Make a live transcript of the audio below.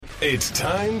It's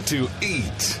time to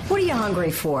eat. What are you hungry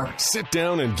for? Sit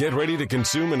down and get ready to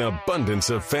consume an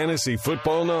abundance of fantasy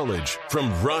football knowledge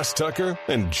from Ross Tucker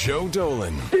and Joe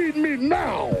Dolan. Feed me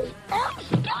now. I'm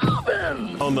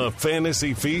starving. On the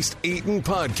Fantasy Feast Eatin'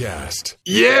 Podcast.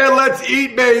 Yeah, let's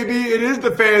eat, baby. It is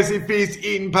the Fantasy Feast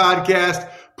Eatin'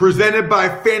 Podcast presented by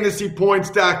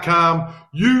fantasypoints.com.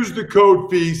 Use the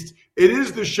code FEAST. It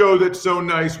is the show that's so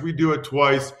nice we do it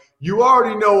twice. You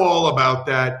already know all about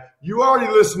that. You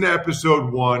already listened to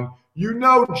episode 1. You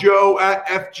know Joe at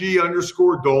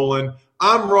FG_Dolan.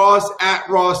 I'm Ross at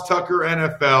Ross Tucker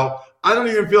NFL. I don't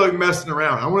even feel like messing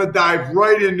around. I want to dive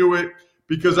right into it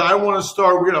because I want to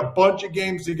start. We got a bunch of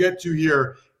games to get to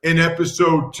here in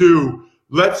episode 2.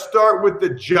 Let's start with the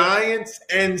Giants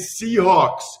and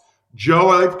Seahawks. Joe,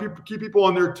 I like to keep people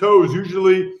on their toes.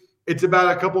 Usually it's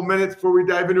about a couple minutes before we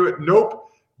dive into it. Nope.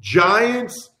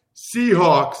 Giants,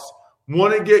 Seahawks.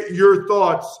 Want to get your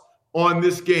thoughts on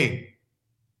this game.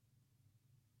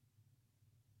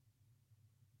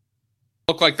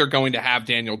 Look like they're going to have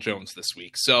Daniel Jones this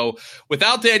week. So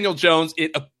without Daniel Jones,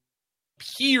 it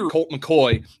appears Colt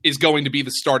McCoy is going to be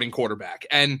the starting quarterback.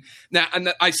 And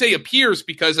I say appears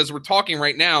because as we're talking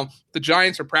right now, the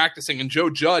Giants are practicing, and Joe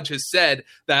Judge has said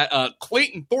that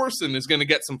Clayton Thorson is going to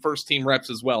get some first-team reps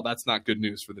as well. That's not good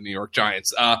news for the New York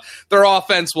Giants. Their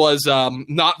offense was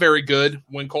not very good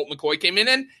when Colt McCoy came in,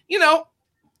 and,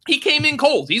 he came in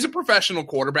cold. He's a professional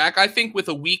quarterback. I think with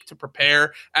a week to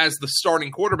prepare as the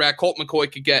starting quarterback, Colt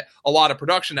McCoy could get a lot of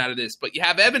production out of this. But you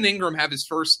have Evan Ingram have his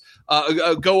first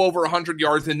go over 100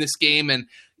 yards in this game, and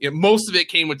most of it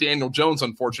came with Daniel Jones,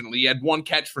 unfortunately. He had one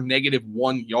catch for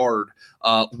 -1 yard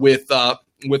with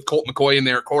Colt McCoy in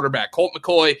there at quarterback. Colt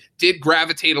McCoy did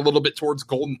gravitate a little bit towards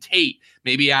Golden Tate,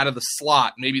 maybe out of the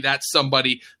slot. Maybe that's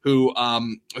somebody who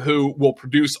will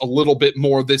produce a little bit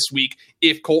more this week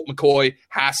if Colt McCoy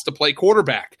has to play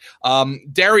quarterback.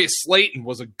 Darius Slayton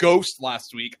was a ghost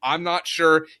last week. I'm not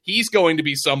sure he's going to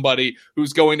be somebody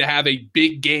who's going to have a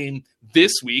big game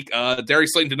this week.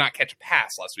 Darius Slayton did not catch a pass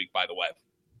last week, by the way.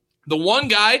 The one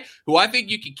guy who I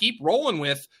think you can keep rolling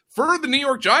with for the New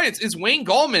York Giants is Wayne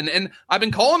Gallman, and I've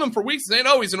been calling him for weeks saying,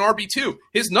 oh, he's an RB2.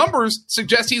 His numbers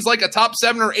suggest he's like a top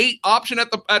 7 or 8 option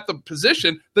at the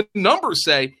position. The numbers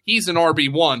say he's an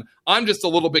RB1. I'm just a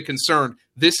little bit concerned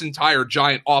this entire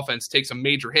Giant offense takes a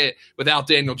major hit without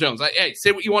Daniel Jones. Hey,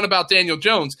 say what you want about Daniel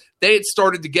Jones. They had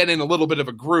started to get in a little bit of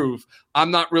a groove.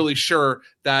 I'm not really sure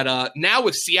that now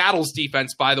with Seattle's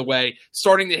defense, by the way,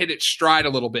 starting to hit its stride a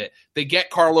little bit. They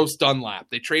get Carlos Dunlap.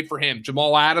 They trade for him.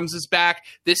 Jamal Adams is back.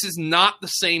 This is not the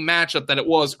same matchup that it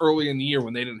was early in the year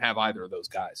when they didn't have either of those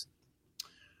guys.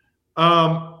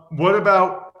 What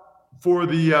about for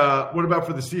the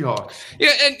Seahawks?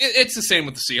 Yeah, and it's the same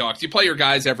with the Seahawks. You play your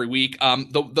guys every week.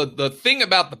 The thing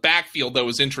about the backfield, though,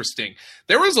 is interesting.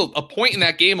 There was a point in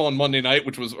that game on Monday night,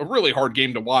 which was a really hard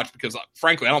game to watch because,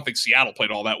 frankly, I don't think Seattle played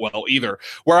all that well either,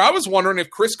 where I was wondering if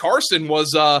Chris Carson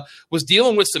was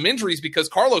dealing with some injuries because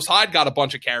Carlos Hyde got a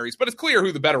bunch of carries, but it's clear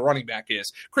who the better running back is.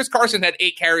 Chris Carson had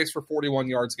 8 carries for 41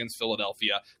 yards against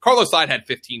Philadelphia. Carlos Hyde had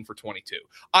 15 for 22.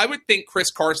 I would think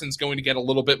Chris Carson's going to get a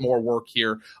little bit more work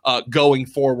here going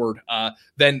forward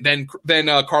than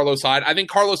Carlos Hyde. I think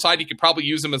Carlos Hyde, you could probably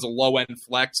use him as a low-end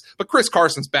flex, but Chris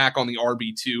Carson's back on the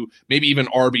RB2, maybe even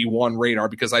RB1 radar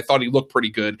because I thought he looked pretty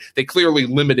good. They clearly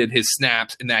limited his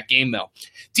snaps in that game, though.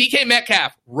 DK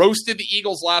Metcalf roasted the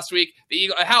Eagles last week.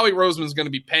 Howie Roseman's going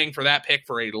to be paying for that pick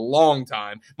for a long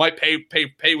time. Might pay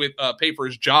for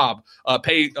his job,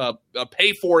 pay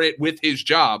for it with his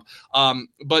job.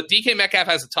 But DK Metcalf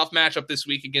has a tough matchup this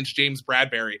week against James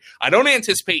Bradbury. I don't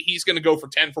anticipate he's going to go for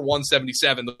 10 for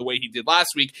 177 the way he did last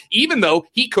week, even though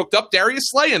he cooked up Darius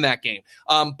Slay in that game.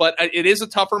 But it is a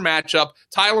tougher matchup.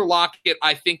 Tyler Lockett,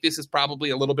 I think this is probably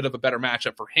a little bit of a better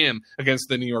matchup for him against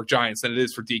the New York Giants than it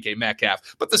is for DK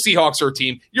Metcalf. But the Seahawks are a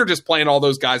team. You're just playing all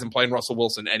those guys and playing Russell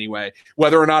Wilson anyway.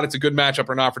 Whether or not it's a good matchup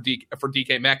or not for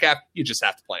DK Metcalf, you just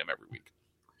have to play him every week.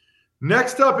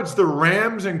 Next up, it's the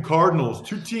Rams and Cardinals.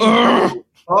 Two teams with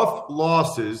tough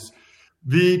losses.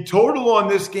 The total on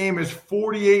this game is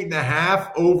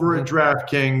 48.5 over at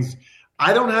DraftKings.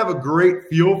 I don't have a great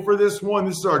feel for this one.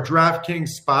 This is our DraftKings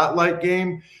Spotlight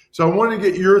game. So I want to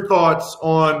get your thoughts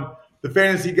on the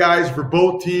fantasy guys for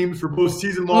both teams, for both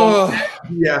season long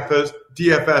and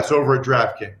DFS over at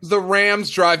DraftKings. The Rams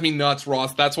drive me nuts,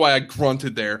 Ross. That's why I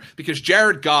grunted there, because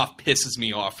Jared Goff pisses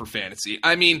me off for fantasy.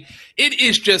 I mean, it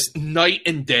is just night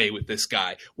and day with this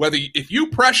guy. If you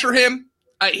pressure him,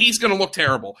 he's going to look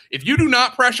terrible. If you do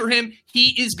not pressure him,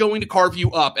 he is going to carve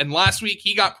you up. And last week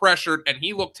he got pressured and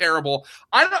he looked terrible.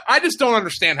 I just don't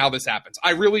understand how this happens.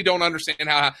 I really don't understand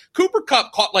how Cooper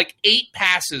Kupp caught like 8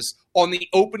 passes on the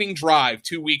opening drive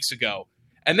 2 weeks ago.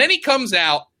 And then he comes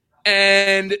out,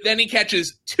 and then he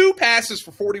catches 2 passes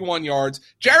for 41 yards.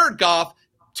 Jared Goff,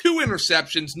 2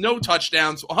 interceptions, no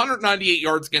touchdowns, 198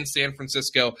 yards against San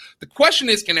Francisco. The question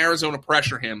is, can Arizona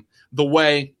pressure him the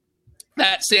way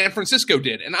that San Francisco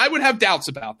did? And I would have doubts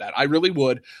about that. I really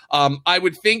would. I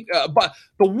would think, but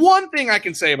the one thing I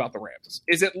can say about the Rams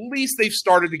is at least they've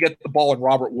started to get the ball in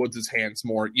Robert Woods' hands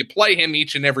more. You play him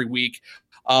each and every week.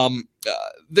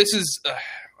 This is,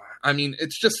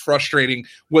 it's just frustrating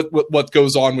what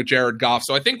goes on with Jared Goff.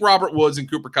 So I think Robert Woods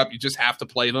and Cooper Kupp, you just have to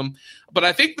play them. But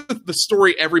I think the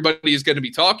story everybody is going to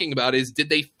be talking about is, did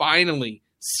they finally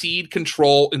cede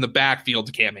control in the backfield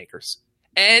to Cam Akers?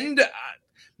 And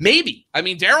maybe.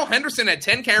 Darrell Henderson had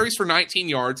 10 carries for 19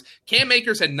 yards. Cam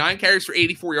Akers had 9 carries for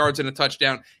 84 yards and a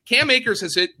touchdown. Cam Akers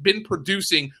has been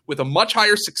producing with a much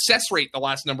higher success rate the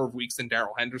last number of weeks than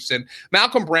Darrell Henderson.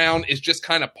 Malcolm Brown is just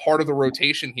kind of part of the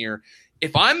rotation here.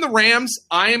 If I'm the Rams,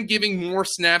 I am giving more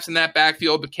snaps in that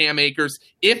backfield to Cam Akers.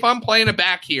 If I'm playing a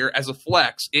back here as a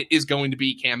flex, it is going to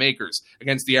be Cam Akers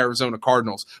against the Arizona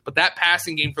Cardinals. But that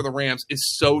passing game for the Rams is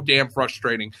so damn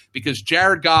frustrating because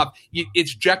Jared Goff,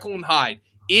 it's Jekyll and Hyde.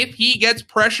 If he gets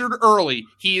pressured early,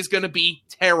 he is going to be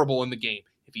terrible in the game.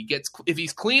 If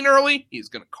he's clean early, he's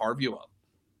going to carve you up.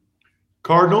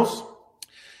 Cardinals?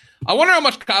 I wonder how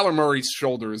much Kyler Murray's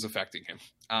shoulder is affecting him.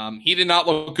 He did not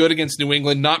look good against New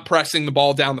England, not pressing the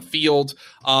ball down the field.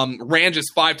 Ran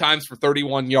just 5 times for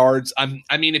 31 yards.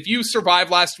 If you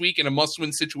survived last week in a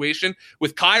must-win situation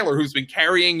with Kyler, who's been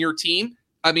carrying your team,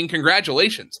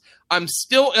 congratulations. I'm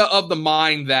still of the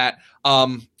mind that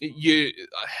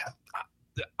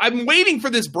I'm waiting for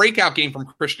this breakout game from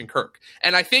Christian Kirk.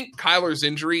 And I think Kyler's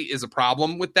injury is a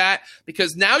problem with that,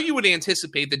 because now you would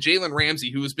anticipate that Jalen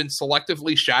Ramsey, who has been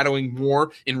selectively shadowing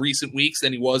more in recent weeks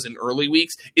than he was in early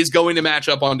weeks, is going to match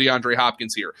up on DeAndre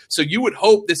Hopkins here. So you would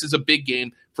hope this is a big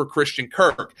game for Christian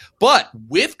Kirk. But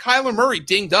with Kyler Murray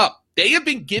dinged up, they have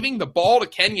been giving the ball to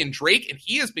Kenyon Drake, and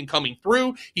he has been coming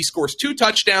through. He scores 2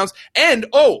 touchdowns. And,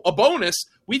 a bonus,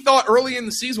 we thought early in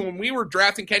the season when we were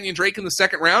drafting Kenyon Drake in the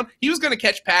second round, he was going to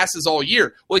catch passes all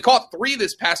year. Well, he caught 3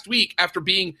 this past week after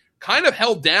being kind of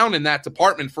held down in that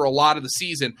department for a lot of the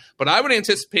season. But I would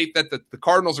anticipate that the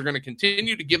Cardinals are going to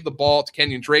continue to give the ball to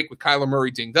Kenyon Drake with Kyler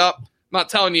Murray dinged up. I'm not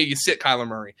telling you sit Kyler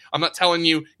Murray. I'm not telling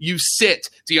you sit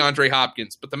DeAndre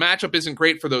Hopkins. But the matchup isn't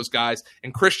great for those guys.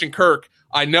 And Christian Kirk,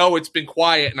 I know it's been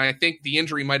quiet, and I think the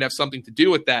injury might have something to do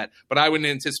with that. But I would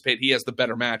anticipate he has the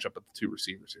better matchup of the 2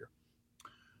 receivers here.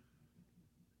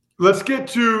 Let's get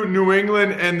to New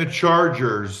England and the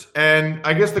Chargers. And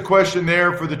I guess the question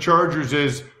there for the Chargers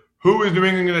is, who is New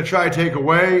England going to try to take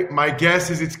away? My guess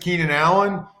is it's Keenan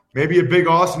Allen. Maybe a big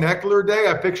Austin Eckler day.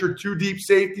 I picture 2 deep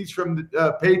safeties from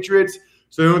the Patriots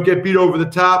so they don't get beat over the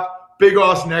top. Big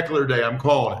Austin Eckler day. I'm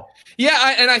calling it. Yeah,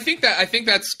 I think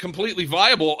that's completely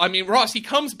viable. Ross, he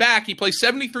comes back, he plays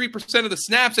 73% of the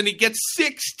snaps, and he gets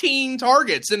 16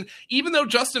 targets. And even though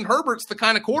Justin Herbert's the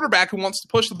kind of quarterback who wants to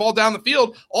push the ball down the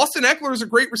field, Austin Eckler is a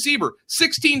great receiver.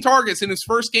 16 targets in his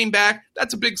first game back.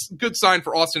 That's a good sign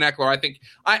for Austin Eckler, I think.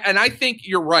 I think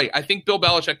you're right. I think Bill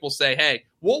Belichick will say, hey,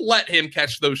 we'll let him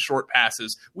catch those short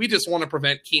passes. We just want to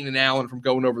prevent Keenan Allen from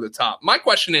going over the top. My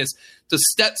question is, does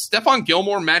Stephon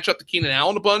Gilmore match up to Keenan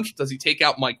Allen a bunch? Does he take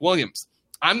out Mike Williams?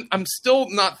 I'm still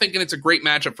not thinking it's a great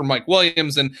matchup for Mike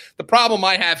Williams. And the problem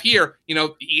I have here,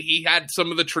 he had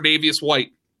some of the Tre'Davious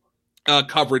White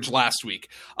coverage last week.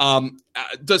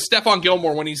 Does Stephon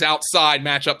Gilmore, when he's outside,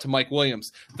 match up to Mike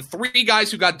Williams? The 3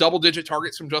 guys who got double-digit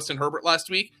targets from Justin Herbert last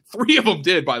week, 3 of them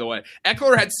did, by the way.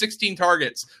 Eckler had 16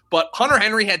 targets, but Hunter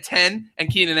Henry had 10 and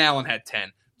Keenan Allen had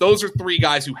 10. Those are 3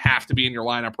 guys who have to be in your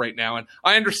lineup right now. And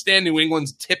I understand New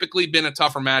England's typically been a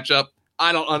tougher matchup.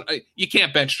 You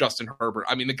can't bench Justin Herbert.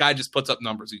 The guy just puts up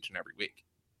numbers each and every week.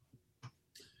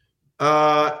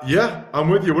 Yeah, I'm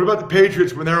with you. What about the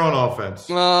Patriots when they're on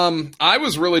offense? I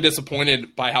was really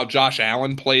disappointed by how Josh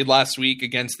Allen played last week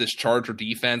against this Charger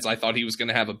defense. I thought he was going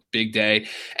to have a big day.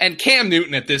 And Cam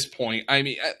Newton at this point, 9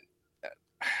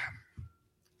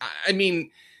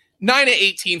 of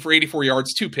 18 for 84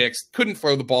 yards, 2 picks, couldn't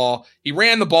throw the ball. He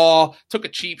ran the ball, took a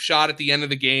cheap shot at the end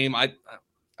of the game.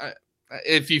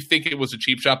 If you think it was a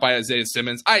cheap shot by Isaiah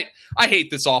Simmons, I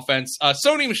hate this offense.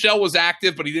 Sony Michel was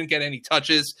active, but he didn't get any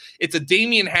touches. It's a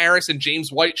Damian Harris and James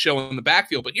White show in the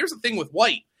backfield. But here's the thing with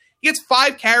White. He gets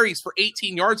 5 carries for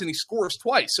 18 yards and he scores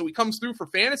twice. So he comes through for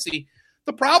fantasy.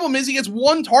 The problem is he gets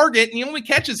 1 target and he only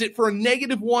catches it for a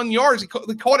 -1 yards. He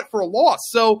caught it for a loss.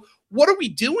 So what are we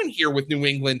doing here with New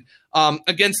England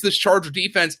against this Charger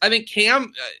defense? I think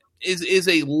Cam is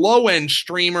a low-end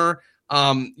streamer.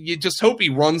 You just hope he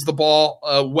runs the ball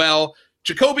well.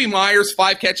 Jacoby Myers,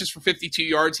 5 catches for 52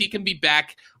 yards. He can be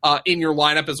back in your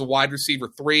lineup as a wide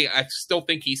receiver 3. I still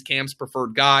think he's Cam's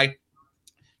preferred guy.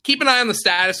 Keep an eye on the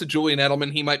status of Julian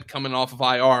Edelman. He might be coming off of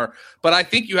IR, but I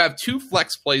think you have 2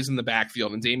 flex plays in the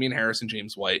backfield, and Damian Harris and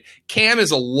James White. Cam is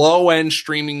a low-end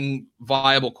streaming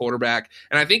viable quarterback,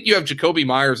 and I think you have Jacoby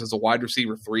Myers as a wide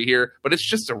receiver 3 here, but it's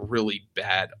just a really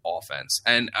bad offense.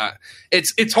 And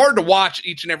it's hard to watch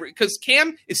each and every, because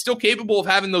Cam is still capable of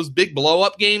having those big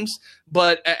blow-up games,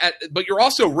 but you're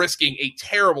also risking a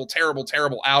terrible, terrible,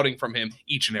 terrible outing from him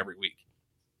each and every week.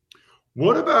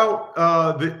 What about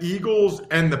the Eagles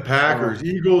and the Packers?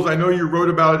 Eagles, I know you wrote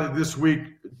about it this week,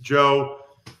 Joe.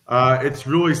 It's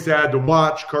really sad to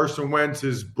watch. Carson Wentz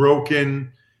is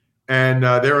broken, and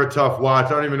they're a tough watch.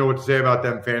 I don't even know what to say about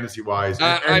them fantasy-wise.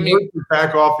 And Wentz is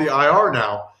back off the IR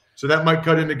now, so that might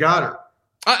cut into Goddard.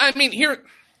 The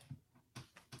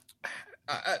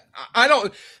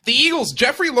Eagles,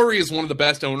 Jeffrey Lurie is one of the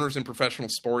best owners in professional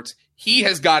sports. He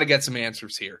has got to get some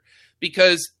answers here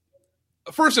because –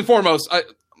 first and foremost,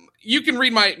 you can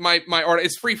read my article.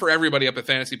 It's free for everybody up at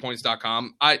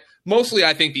fantasypoints.com. I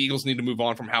think the Eagles need to move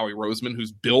on from Howie Roseman,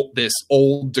 who's built this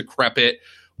old, decrepit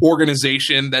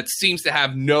organization that seems to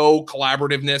have no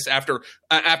collaborativeness after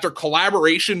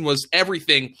collaboration was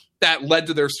everything that led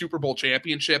to their Super Bowl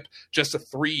championship just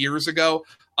 3 years ago.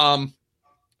 But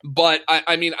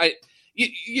the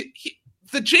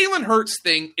Jalen Hurts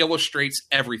thing illustrates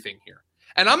everything here.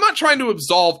 And I'm not trying to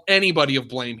absolve anybody of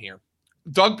blame here.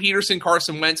 Doug Peterson,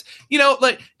 Carson Wentz,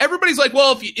 everybody's like,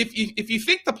 well, if you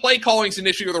think the play calling's an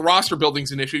issue or the roster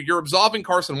building's an issue, you're absolving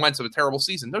Carson Wentz of a terrible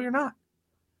season. No, you're not.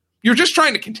 You're just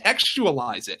trying to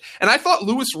contextualize it. And I thought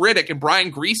Louis Riddick and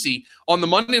Brian Griese on the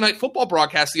Monday Night Football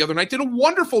broadcast the other night did a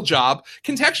wonderful job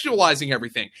contextualizing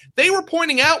everything. They were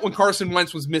pointing out when Carson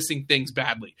Wentz was missing things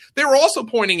badly. They were also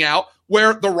pointing out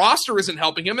where the roster isn't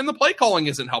helping him and the play calling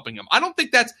isn't helping him. I don't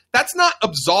think that's not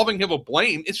absolving him of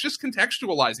blame. It's just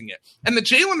contextualizing it. And the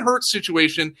Jalen Hurts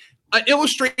situation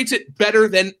illustrates it better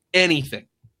than anything.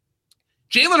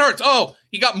 Jalen Hurts,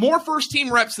 he got more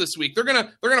first-team reps this week. They're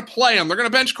gonna play him. They're gonna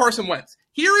bench Carson Wentz.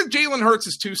 Here is Jalen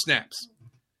Hurts' 2 snaps.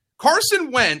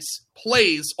 Carson Wentz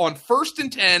plays on 1st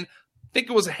and 10. I think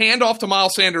it was a handoff to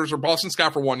Miles Sanders or Boston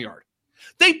Scott for 1 yard.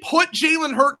 They put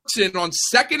Jalen Hurts in on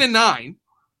 2nd and 9.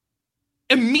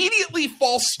 Immediately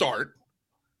false start.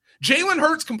 Jalen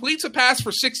Hurts completes a pass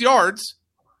for 6 yards.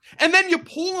 And then you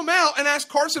pull him out and ask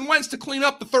Carson Wentz to clean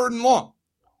up the 3rd and long.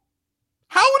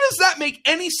 How does that make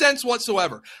any sense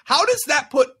whatsoever? How does that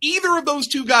put either of those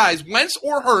 2 guys, Wentz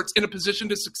or Hurts, in a position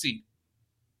to succeed?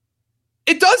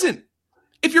 It doesn't.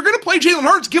 If you're going to play Jalen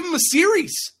Hurts, give him a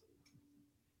series.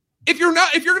 If you're going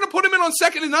to put him in on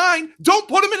 2nd and 9, don't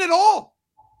put him in at all.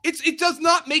 It does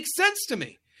not make sense to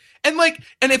me. And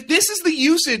if this is the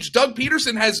usage Doug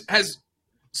Peterson has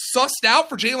sussed out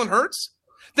for Jalen Hurts,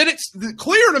 then it's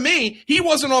clear to me he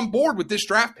wasn't on board with this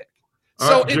draft pick.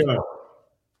 So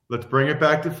let's bring it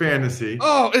back to fantasy.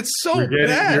 Oh, it's so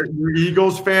bad. Your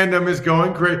Eagles fandom is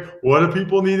going crazy. What do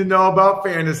people need to know about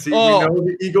fantasy? We know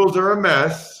the Eagles are a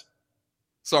mess.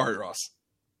 Sorry, Ross.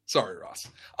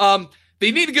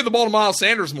 They need to give the ball to Miles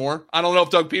Sanders more. I don't know if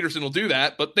Doug Peterson will do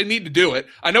that, but they need to do it.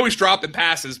 I know he's dropping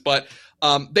passes, but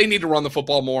they need to run the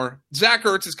football more. Zach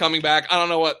Ertz is coming back. I don't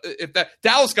know if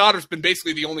Dallas Goedert's been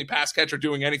basically the only pass catcher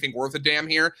doing anything worth a damn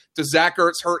here. Does Zach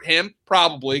Ertz hurt him?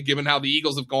 Probably, given how the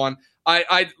Eagles have gone.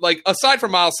 I aside from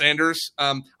Miles Sanders,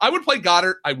 I would play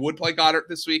Goddard. I would play Goddard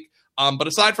this week. But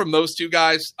aside from those 2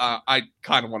 guys, I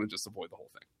kind of want to just avoid the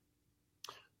whole thing.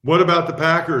 What about the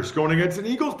Packers going against an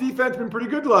Eagles defense? Been pretty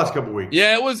good the last couple of weeks.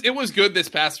 Yeah, it was good this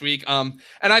past week. And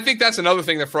I think that's another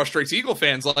thing that frustrates Eagle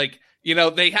fans.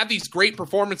 They have these great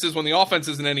performances when the offense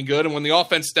isn't any good, and when the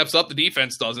offense steps up, the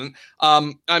defense doesn't.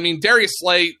 Darius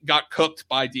Slay got cooked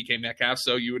by DK Metcalf,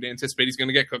 so you would anticipate he's going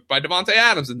to get cooked by Devontae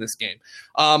Adams in this game.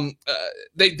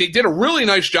 They did a really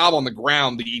nice job on the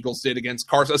ground, the Eagles did against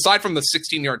Carson. Aside from the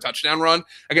 16-yard touchdown run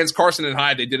against Carson and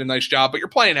Hyde, they did a nice job, but you're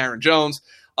playing Aaron Jones.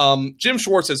 Jim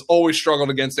Schwartz has always struggled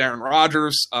against Aaron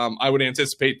Rodgers. I would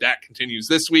anticipate that continues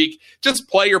this week. Just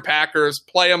play your Packers,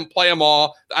 play them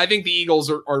all. I think the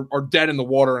Eagles are dead in the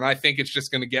water, and I think it's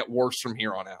just going to get worse from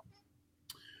here on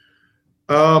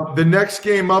out. The next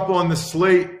game up on the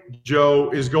slate,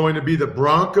 Joe, is going to be the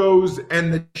Broncos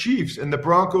and the Chiefs, and the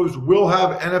Broncos will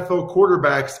have NFL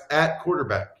quarterbacks at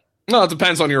quarterback. Well, it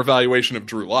depends on your evaluation of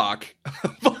Drew Lock,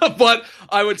 but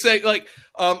I would say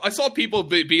I saw people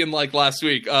being like last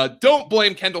week, don't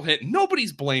blame Kendall Hinton.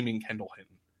 Nobody's blaming Kendall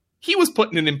Hinton. He was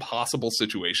put in an impossible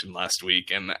situation last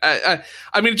week. And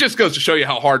it just goes to show you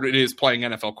how hard it is playing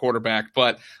NFL quarterback.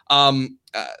 But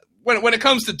when it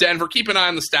comes to Denver, keep an eye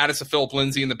on the status of Philip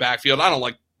Lindsay in the backfield.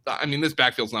 This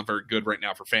backfield's not very good right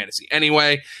now for fantasy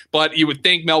anyway, but you would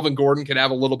think Melvin Gordon could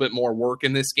have a little bit more work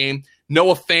in this game.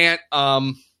 Noah Fant,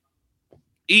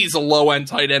 he's a low-end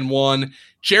tight end 1.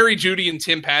 Jerry Jeudy and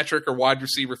Tim Patrick are wide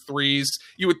receiver 3s.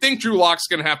 You would think Drew Lock's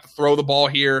going to have to throw the ball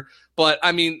here, but,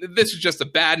 this is just a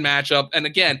bad matchup. And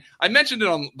again, I mentioned it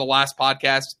on the last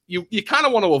podcast. You kind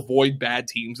of want to avoid bad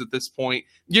teams at this point.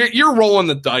 You're rolling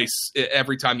the dice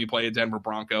every time you play a Denver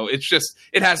Bronco. It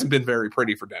hasn't been very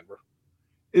pretty for Denver.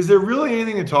 Is there really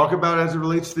anything to talk about as it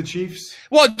relates to the Chiefs?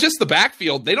 Well, just the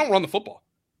backfield. They don't run the football.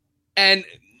 And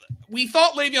we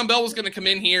thought Le'Veon Bell was going to come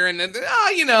in here and then,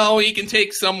 he can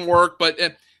take some work, but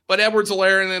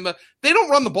Edwards-Helaire and them, they don't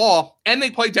run the ball, and they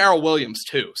play Darrell Williams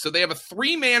too. So they have a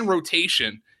 3-man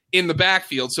rotation in the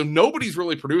backfield, so nobody's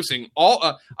really producing.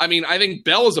 I think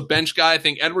Bell is a bench guy. I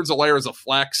think Edwards-Helaire is a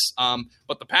flex.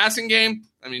 But the passing game,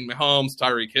 Mahomes,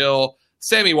 Tyreek Hill,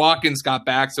 Sammy Watkins got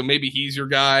back, so maybe he's your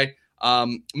guy.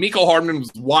 Mecole Hardman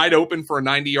was wide open for a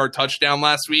 90-yard touchdown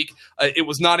last week. It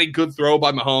was not a good throw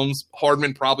by Mahomes.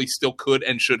 Hardman probably still could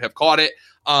and should have caught it.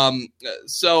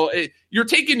 You're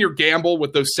taking your gamble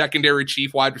with those secondary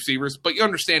Chief wide receivers, but you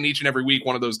understand each and every week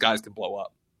one of those guys can blow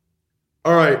up.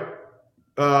 All right.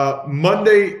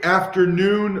 Monday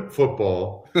afternoon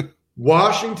football.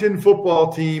 Washington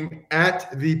football team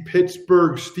at the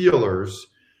Pittsburgh Steelers.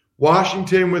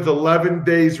 Washington with 11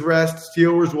 days rest.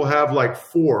 Steelers will have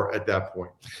 4 at that point.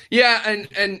 Yeah,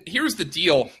 and here's the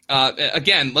deal.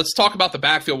 Again, let's talk about the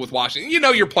backfield with Washington.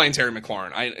 You're playing Terry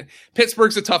McLaurin.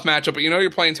 Pittsburgh's a tough matchup, but you're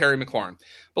playing Terry McLaurin.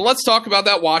 But let's talk about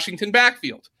that Washington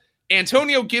backfield.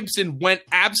 Antonio Gibson went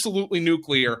absolutely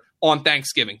nuclear on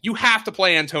Thanksgiving. You have to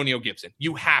play Antonio Gibson.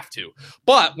 You have to.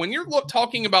 But when you're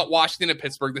talking about Washington and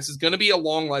Pittsburgh, this is going to be a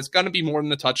long line. It's going to be more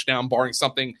than a touchdown, barring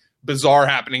something bizarre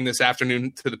happening this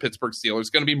afternoon to the Pittsburgh Steelers. It's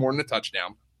going to be more than a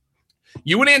touchdown.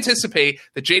 You would anticipate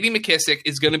that J.D. McKissick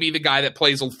is going to be the guy that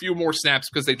plays a few more snaps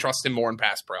because they trust him more in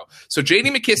pass pro. So J.D.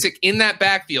 McKissick in that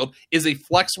backfield is a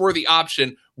flex-worthy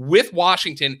option with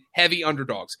Washington heavy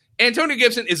underdogs. Antonio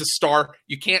Gibson is a star.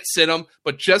 You can't sit him,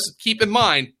 but just keep in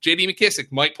mind, J.D.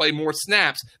 McKissick might play more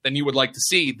snaps than you would like to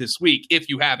see this week if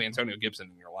you have Antonio Gibson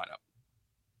in your lineup.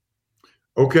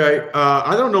 Okay,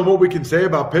 I don't know what we can say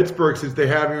about Pittsburgh since they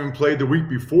haven't even played the week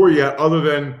before yet, other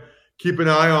than keep an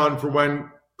eye on for when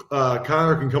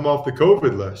Connor can come off the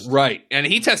COVID list. Right, and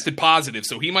he tested positive,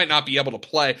 so he might not be able to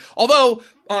play. Although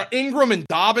Ingram and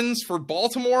Dobbins for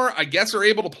Baltimore, I guess, are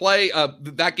able to play.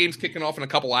 That game's kicking off in a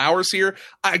couple hours here.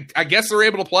 I guess they're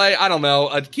able to play. I don't know.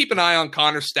 Keep an eye on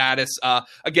Connor's status.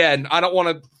 Again, I don't want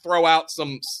to throw out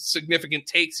some significant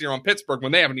takes here on Pittsburgh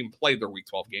when they haven't even played their Week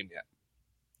 12 game yet.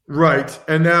 Right.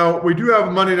 And now we do have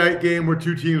a Monday night game where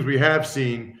two teams we have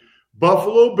seen.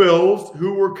 Buffalo Bills,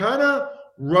 who were kind of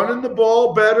running the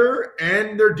ball better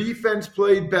and their defense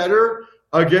played better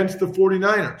against the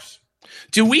 49ers.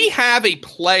 Do we have a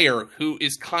player who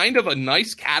is kind of a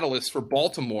nice catalyst for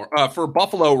Buffalo,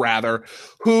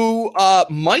 who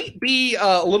might be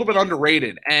a little bit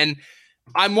underrated? And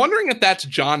I'm wondering if that's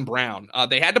John Brown.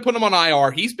 They had to put him on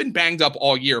IR. He's been banged up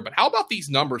all year. But how about these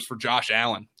numbers for Josh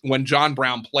Allen when John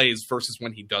Brown plays versus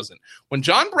when he doesn't? When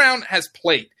John Brown has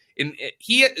played,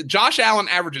 Josh Allen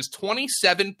averages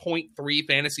 27.3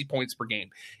 fantasy points per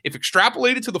game. If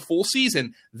extrapolated to the full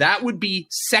season, that would be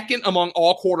second among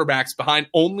all quarterbacks behind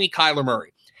only Kyler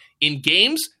Murray. In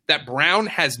games that Brown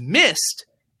has missed,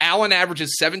 Allen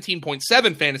averages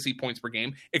 17.7 fantasy points per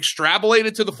game.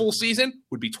 Extrapolated to the full season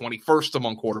would be 21st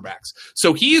among quarterbacks.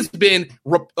 So he has been,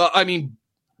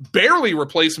 barely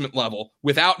replacement level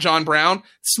without John Brown.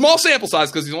 Small sample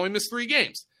size because he's only missed 3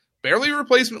 games. Barely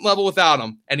replacement level without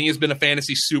him, and he has been a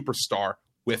fantasy superstar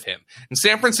with him. And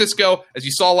San Francisco, as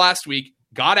you saw last week,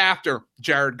 got after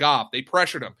Jared Goff. They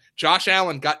pressured him. Josh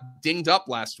Allen got dinged up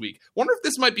last week. Wonder if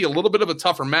this might be a little bit of a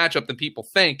tougher matchup than people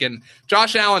think. And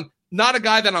Josh Allen, not a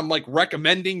guy that I'm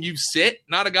recommending you sit,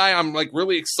 not a guy I'm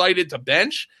really excited to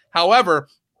bench. However,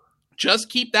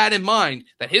 just keep that in mind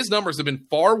that his numbers have been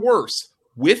far worse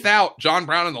without John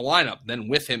Brown in the lineup than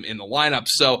with him in the lineup.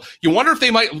 So you wonder if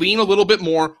they might lean a little bit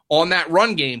more on that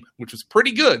run game, which was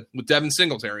pretty good with Devin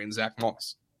Singletary and Zach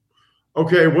Moss.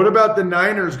 Okay, what about the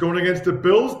Niners going against the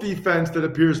Bills defense that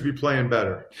appears to be playing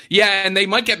better? Yeah, and they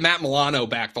might get Matt Milano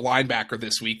back, the linebacker,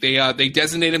 this week. They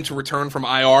designate him to return from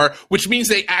IR, which means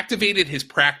they activated his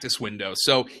practice window.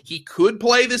 So he could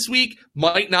play this week,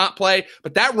 might not play,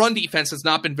 but that run defense has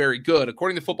not been very good.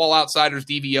 According to Football Outsiders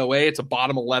DVOA, it's a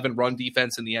bottom 11 run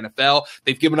defense in the NFL.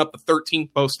 They've given up the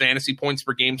 13th most fantasy points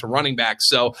per game to running backs.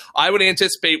 So I would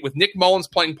anticipate with Nick Mullins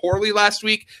playing poorly last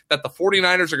week that the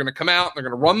 49ers are going to come out, they're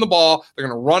going to run the ball, they're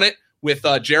going to run it with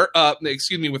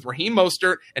with Raheem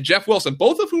Mostert and Jeff Wilson,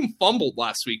 both of whom fumbled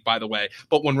last week, by the way.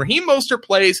 But when Raheem Mostert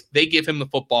plays, they give him the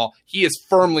football. He is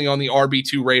firmly on the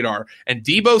RB2 radar. And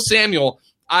Deebo Samuel,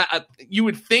 you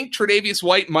would think Tre'Davious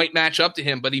White might match up to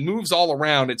him, but he moves all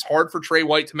around. It's hard for Trey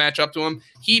White to match up to him.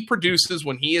 He produces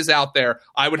when he is out there.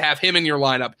 I would have him in your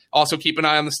lineup. Also keep an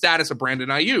eye on the status of Brandon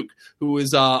Ayuk, who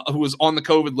is on the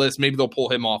COVID list. Maybe they'll pull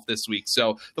him off this week.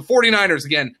 So the 49ers,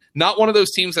 again, not one of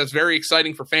those teams that's very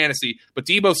exciting for fantasy, but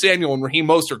Deebo Samuel and Raheem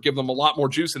Mostert give them a lot more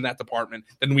juice in that department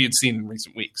than we had seen in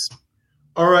recent weeks.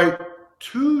 All right,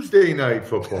 Tuesday Night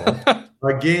Football,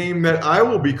 a game that I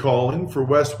will be calling for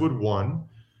Westwood One.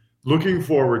 Looking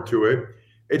forward to it.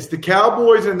 It's the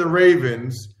Cowboys and the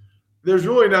Ravens. There's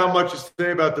really not much to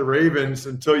say about the Ravens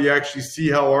until you actually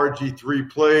see how RG3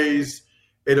 plays.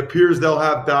 It appears they'll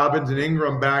have Dobbins and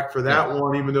Ingram back for that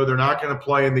one, even though they're not going to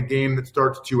play in the game that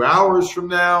starts 2 hours from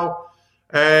now.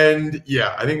 And,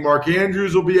 yeah, I think Mark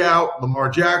Andrews will be out. Lamar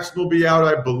Jackson will be out,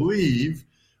 I believe.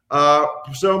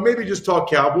 So maybe just talk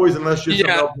Cowboys unless you're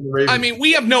helping the Ravens. I mean,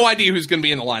 we have no idea who's going to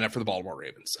be in the lineup for the Baltimore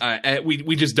Ravens.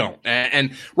 We just don't.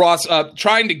 And Ross,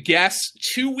 trying to guess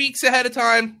 2 weeks ahead of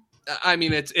time, I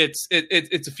mean, it's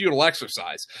a futile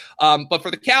exercise. But for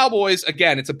the Cowboys,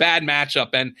 again, it's a bad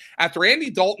matchup. And after Andy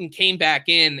Dalton came back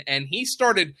in and he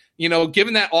started,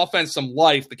 giving that offense some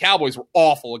life, the Cowboys were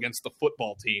awful against the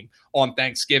football team on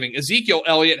Thanksgiving. Ezekiel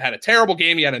Elliott had a terrible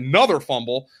game. He had another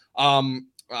fumble.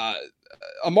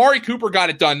 Amari Cooper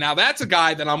got it done. Now, that's a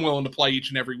guy that I'm willing to play each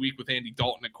and every week with Andy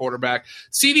Dalton at quarterback.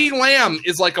 CeeDee Lamb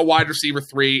is like a wide receiver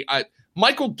 3.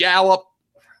 Michael Gallup,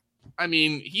 I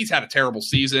mean, he's had a terrible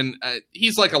season.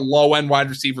 He's like a low-end wide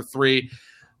receiver 3.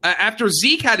 After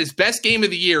Zeke had his best game of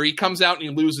the year, he comes out and he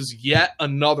loses yet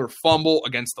another fumble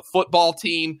against the football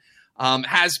team.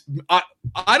 I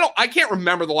can't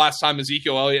remember the last time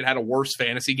Ezekiel Elliott had a worse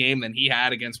fantasy game than he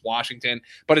had against Washington,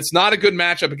 but it's not a good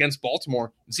matchup against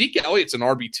Baltimore. Zeke Elliott's an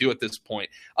RB2 at this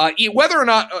point. Whether or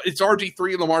not it's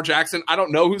RG3 and Lamar Jackson, I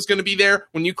don't know who's going to be there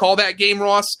when you call that game,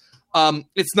 Ross.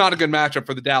 It's not a good matchup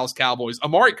for the Dallas Cowboys.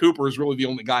 Amari Cooper is really the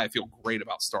only guy I feel great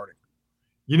about starting.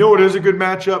 You know what is a good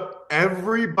matchup?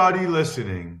 Everybody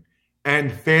listening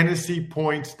and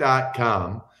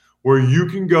fantasypoints.com, where you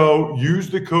can go use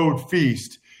the code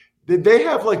FEAST. They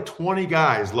have like 20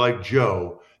 guys like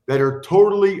Joe that are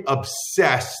totally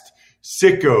obsessed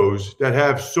sickos that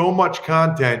have so much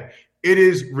content. It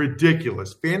is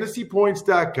ridiculous.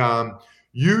 Fantasypoints.com.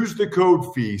 Use the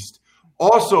code FEAST.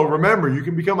 Also, remember, you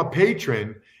can become a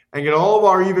patron and get all of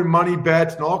our even money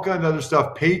bets and all kinds of other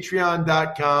stuff.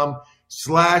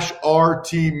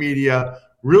 Patreon.com/RT Media.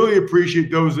 Really appreciate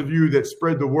those of you that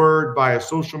spread the word via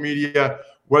social media,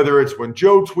 whether it's when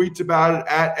Joe tweets about it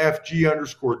at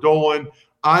FG_Dolan,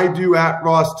 I do at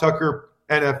Ross Tucker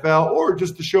NFL, or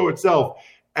just the show itself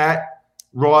at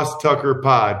Ross Tucker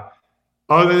Pod.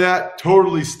 Other than that,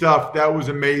 totally stuffed. That was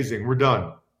amazing. We're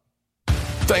done.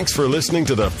 Thanks for listening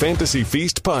to the Fantasy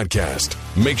Feast podcast.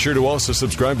 Make sure to also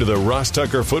subscribe to the Ross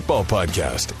Tucker Football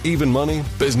Podcast, Even Money,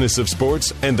 Business of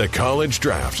Sports, and the College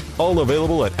Draft. All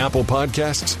available at Apple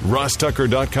Podcasts,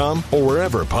 rosstucker.com, or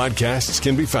wherever podcasts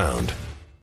can be found.